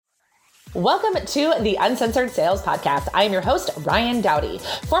Welcome to the Uncensored Sales Podcast. I am your host, Ryan Dowdy,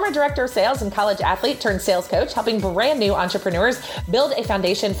 former director of sales and college athlete turned sales coach, helping brand new entrepreneurs build a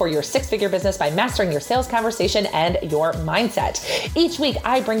foundation for your six-figure business by mastering your sales conversation and your mindset. Each week,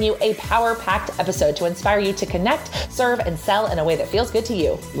 I bring you a power-packed episode to inspire you to connect, serve, and sell in a way that feels good to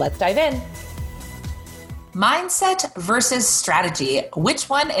you. Let's dive in. Mindset versus strategy. Which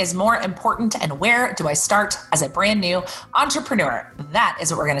one is more important and where do I start as a brand new entrepreneur? That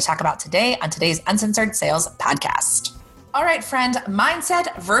is what we're going to talk about today on today's Uncensored Sales Podcast. All right, friend,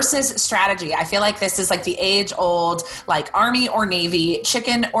 mindset versus strategy. I feel like this is like the age-old, like Army or Navy,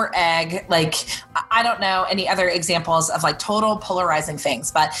 chicken or egg. Like, I don't know any other examples of like total polarizing things.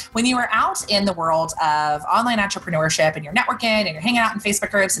 But when you are out in the world of online entrepreneurship and you're networking and you're hanging out in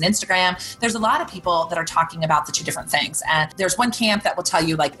Facebook groups and Instagram, there's a lot of people that are talking about the two different things. And there's one camp that will tell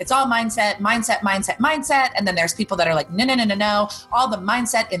you like, it's all mindset. And then there's people that are like, no. All the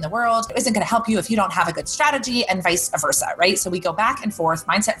mindset in the world isn't going to help you if you don't have a good strategy, and vice versa. Right? So we go back and forth,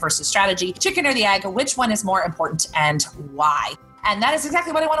 mindset versus strategy, chicken or the egg, which one is more important and why? And that is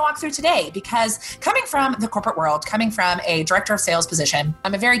exactly what I want to walk through today, because coming from the corporate world, coming from a director of sales position,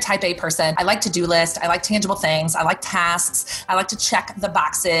 I'm a very type A person. I like to-do list. I like tangible things. I like tasks. I like to check the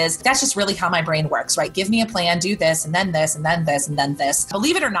boxes. That's just really how my brain works, right? Give me a plan, do this, and then this, and then this, and then this.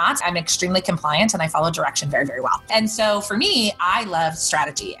 Believe it or not, I'm extremely compliant and I follow direction very, very well. And so for me, I love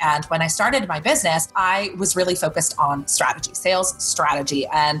strategy. And when I started my business, I was really focused on strategy, sales strategy,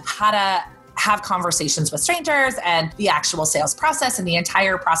 and how to have conversations with strangers and the actual sales process and the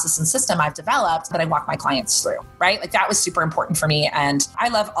entire process and system I've developed that I walk my clients through, right? Like that was super important for me. And I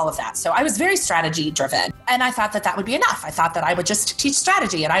love all of that. So I was very strategy driven. And I thought that that would be enough. I thought that I would just teach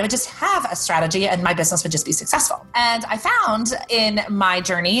strategy and I would just have a strategy and my business would just be successful. And I found in my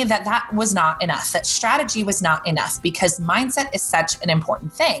journey that that was not enough, that strategy was not enough, because mindset is such an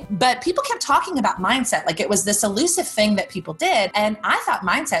important thing. But people kept talking about mindset like it was this elusive thing that people did. And I thought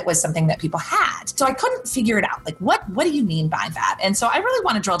mindset was something that people had. So I couldn't figure it out. Like, what do you mean by that? And so I really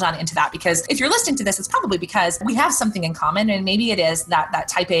want to drill down into that, because if you're listening to this, it's probably because we have something in common. And maybe it is that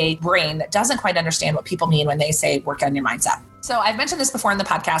type A brain that doesn't quite understand what people mean when they say work on your mindset. So I've mentioned this before in the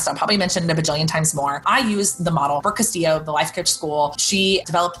podcast. I'll probably mention it a bajillion times more. I use the model. Brooke Castillo, the Life Coach School, she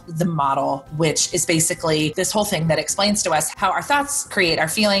developed the model, which is basically this whole thing that explains to us how our thoughts create our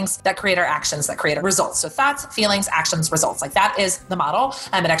feelings, that create our actions, that create our results. So thoughts, feelings, actions, results. Like that is the model.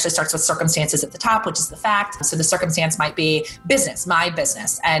 It actually starts with circumstances at the top, which is the fact. So the circumstance might be business, my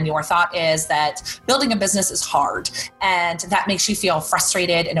business. And your thought is that building a business is hard. And that makes you feel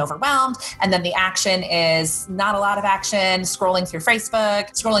frustrated and overwhelmed. And then the action is not a lot of action, scrolling through Facebook,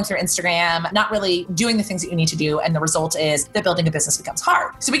 scrolling through Instagram, not really doing the things that you need to do. And the result is that building a business becomes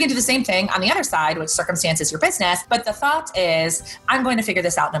hard. So we can do the same thing on the other side, which circumstance is your business. But the thought is, I'm going to figure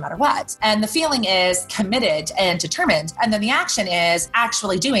this out no matter what. And the feeling is committed and determined. And then the action is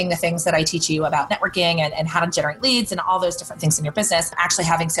actually doing the things that I teach you about networking and how to generate leads and all those different things in your business, actually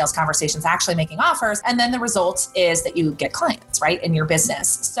having sales conversations, actually making offers. And then the result is that you get clients, right, in your business.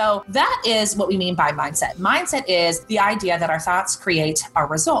 So that is what we mean by mindset. Mindset is the idea that our thoughts create our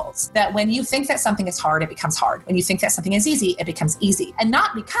results. That when you think that something is hard, it becomes hard. When you think that something is easy, it becomes easy. And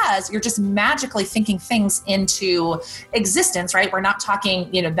not because you're just magically thinking things into existence, right? We're not talking,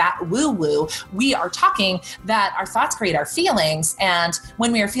 that woo-woo. We are talking that our thoughts create our feelings. And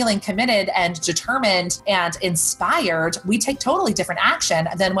when we are feeling committed and determined and inspired, we take totally different action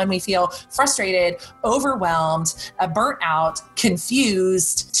than when we feel frustrated, overwhelmed, burnt out,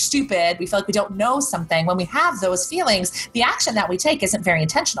 confused, stupid. We feel like we don't know something. When we have those feelings, the action that we take isn't very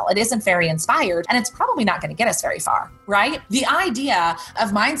intentional. It isn't very inspired, and it's probably not going to get us very far, right? The idea of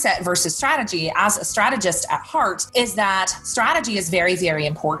mindset versus strategy as a strategist at heart is that strategy is very, very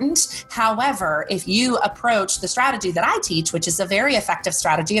important. However, if you approach the strategy that I teach, which is a very effective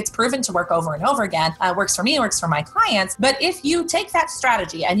strategy, it's proven to work over and over again, works for me, works for my clients. But if you take that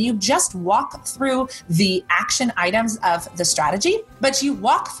strategy and you just walk through the action items of the strategy, but you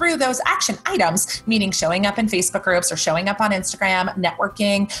walk through those action items, meaning showing up in Facebook groups or showing up on Instagram,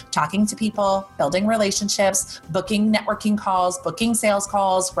 networking, talking to people, building relationships, booking networking calls, booking sales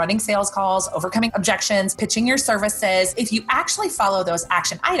calls, running sales calls, overcoming objections, pitching your services. If you actually follow those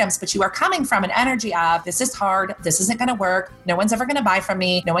action items, but you are coming from an energy of, this is hard, this isn't going to work, no one's ever going to buy from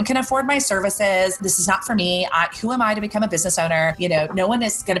me, no one can afford my services, this is not for me, who am I to become a business owner? No one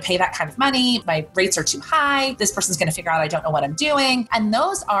is going to pay that kind of money, my rates are too high, this person's going to figure out I don't know what I'm doing. And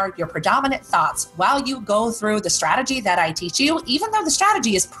those are your predominant thoughts while you go through the strategy that I teach you. Even though the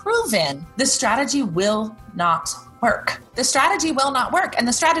strategy is proven, the strategy will not work. The strategy will not work. And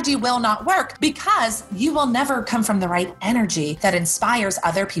the strategy will not work because you will never come from the right energy that inspires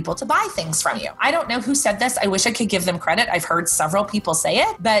other people to buy things from you. I don't know who said this. I wish I could give them credit. I've heard several people say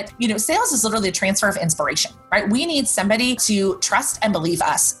it, but sales is literally a transfer of inspiration, right? We need somebody to trust and believe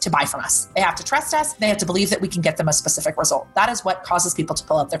us to buy from us. They have to trust us. They have to believe that we can get them a specific result. That is what causes people to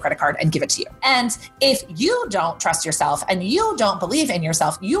pull out their credit card and give it to you. And if you don't trust yourself and you don't believe in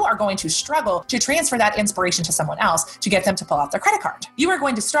yourself, you are going to struggle to transfer that inspiration to someone else to get them to pull out their credit card. You are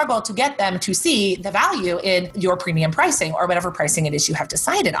going to struggle to get them to see the value in your premium pricing or whatever pricing it is you have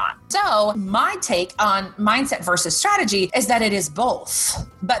decided on. So my take on mindset versus strategy is that it is both,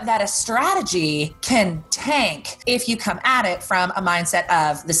 but that a strategy can tank if you come at it from a mindset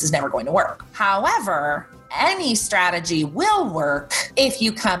of this is never going to work. However, any strategy will work if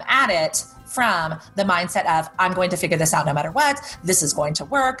you come at it from the mindset of, I'm going to figure this out no matter what. This is going to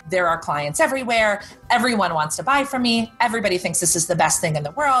work. There are clients everywhere. Everyone wants to buy from me. Everybody thinks this is the best thing in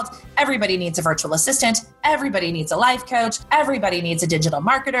the world. Everybody needs a virtual assistant. Everybody needs a life coach. Everybody needs a digital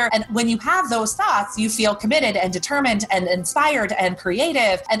marketer. And when you have those thoughts, you feel committed and determined and inspired and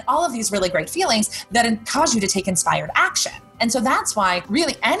creative and all of these really great feelings that cause you to take inspired action. And so that's why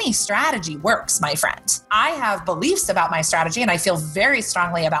really any strategy works, my friend. I have beliefs about my strategy and I feel very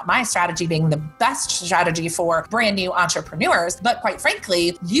strongly about my strategy being the best strategy for brand new entrepreneurs. But quite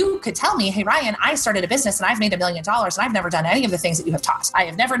frankly, you could tell me, hey, Ryan, I started a business and I've made $1 million and I've never done any of the things that you have taught. I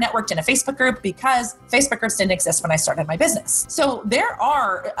have never networked in a Facebook group because Facebook groups didn't exist when I started my business. So there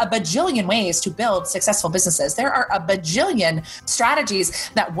are a bajillion ways to build successful businesses. There are a bajillion strategies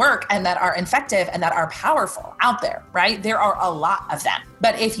that work and that are effective and that are powerful out there, right? There are a lot of them.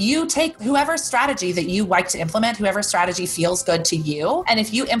 But if you take whoever strategy that you like to implement, whoever strategy feels good to you, and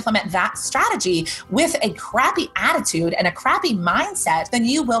if you implement that strategy with a crappy attitude and a crappy mindset, then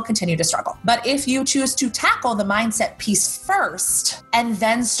you will continue to struggle. But if you choose to tackle the mindset piece first and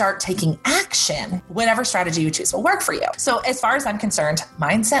then start taking action, whatever strategy you choose will work for you. So as far as I'm concerned,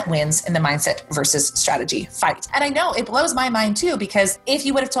 mindset wins in the mindset versus strategy fight. And I know it blows my mind too, because if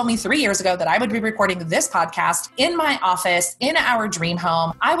you would have told me 3 years ago that I would be recording this podcast in my office, in our dream home,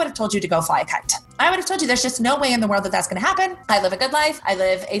 I would have told you to go fly a kite. I would have told you there's just no way in the world that that's going to happen. I live a good life. I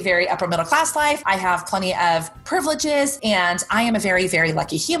live a very upper middle class life. I have plenty of privileges and I am a very, very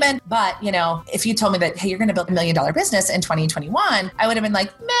lucky human. But, if you told me that, hey, you're going to build $1 million business in 2021, I would have been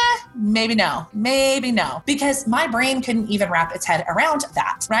like, maybe no, because my brain couldn't even wrap its head around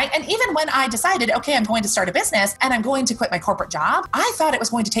that, right? And even when I decided, okay, I'm going to start a business and I'm going to quit my corporate job, I thought it was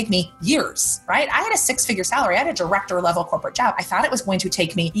going to take me years, right? I had a 6-figure salary. I had a director level corporate job. I thought it was going to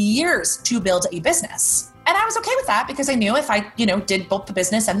take me years to build a business. And I was okay with that because I knew if I, did both the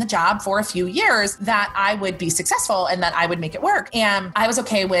business and the job for a few years that I would be successful and that I would make it work. And I was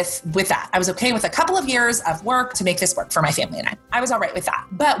okay with that. I was okay with a couple of years of work to make this work for my family and I. I was all right with that.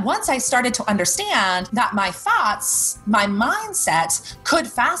 But once I started to understand that my thoughts, my mindset could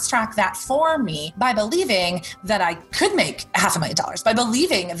fast track that for me by believing that I could make $500,000, by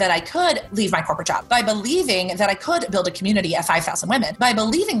believing that I could leave my corporate job, by believing that I could build a community of 5,000 women, by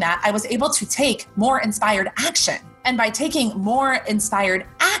believing that I was able to take more inspired action. And by taking more inspired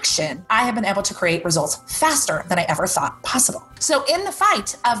action, I have been able to create results faster than I ever thought possible. So in the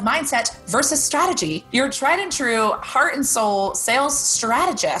fight of mindset versus strategy, your tried and true heart and soul sales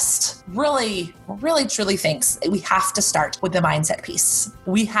strategist really truly thinks we have to start with the mindset piece.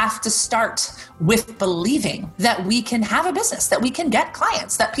 We have to start with believing that we can have a business, that we can get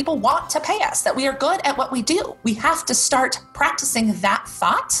clients, that people want to pay us, that we are good at what we do. We have to start practicing that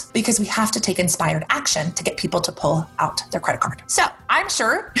thought because we have to take inspired action to get people to pull out their credit card. So I'm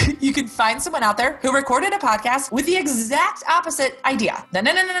sure you can find someone out there who recorded a podcast with the exact opposite idea. No.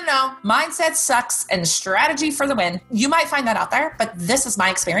 Mindset sucks and strategy for the win. You might find that out there, but this is my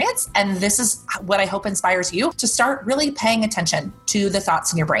experience. And this is what I hope inspires you to start really paying attention to the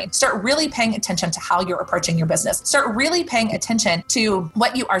thoughts in your brain. Start really paying attention to how you're approaching your business. Start really paying attention to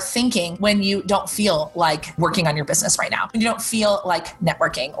what you are thinking when you don't feel like working on your business right now, when you don't feel like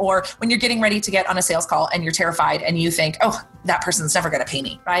networking, or when you're getting ready to get on a sales call and you're terrified and you think, oh, that person's never going to pay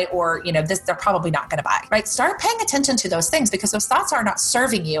me, right? Or, they're probably not going to buy, right? Start paying attention to those things because those thoughts are not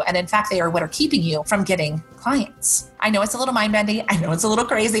serving you. And in fact, they are what are keeping you from getting clients. I know it's a little mind-bending. I know it's a little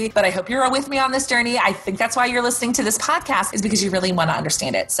crazy, but I hope you're with me on this journey. I think that's why you're listening to this podcast, is because you really want to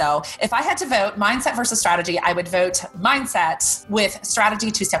understand it. So if I had to vote mindset versus strategy, I would vote mindset with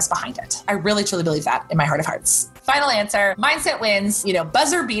strategy 2 steps behind it. I really, truly believe that in my heart of hearts. Final answer, mindset wins,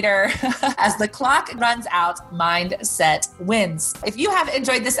 buzzer beater. As the clock runs out, mindset wins. If you have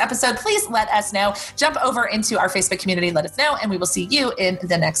enjoyed this episode, please let us know. Jump over into our Facebook community, let us know, and we will see you in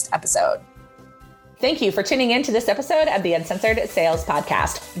the next episode. Thank you for tuning in to this episode of the Uncensored Sales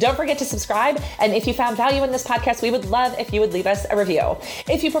Podcast. Don't forget to subscribe. And if you found value in this podcast, we would love if you would leave us a review.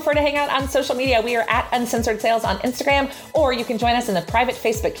 If you prefer to hang out on social media, we are at Uncensored Sales on Instagram, or you can join us in the private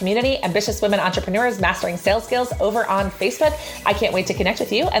Facebook community, Ambitious Women Entrepreneurs Mastering Sales Skills, over on Facebook. I can't wait to connect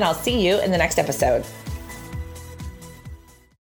with you, and I'll see you in the next episode.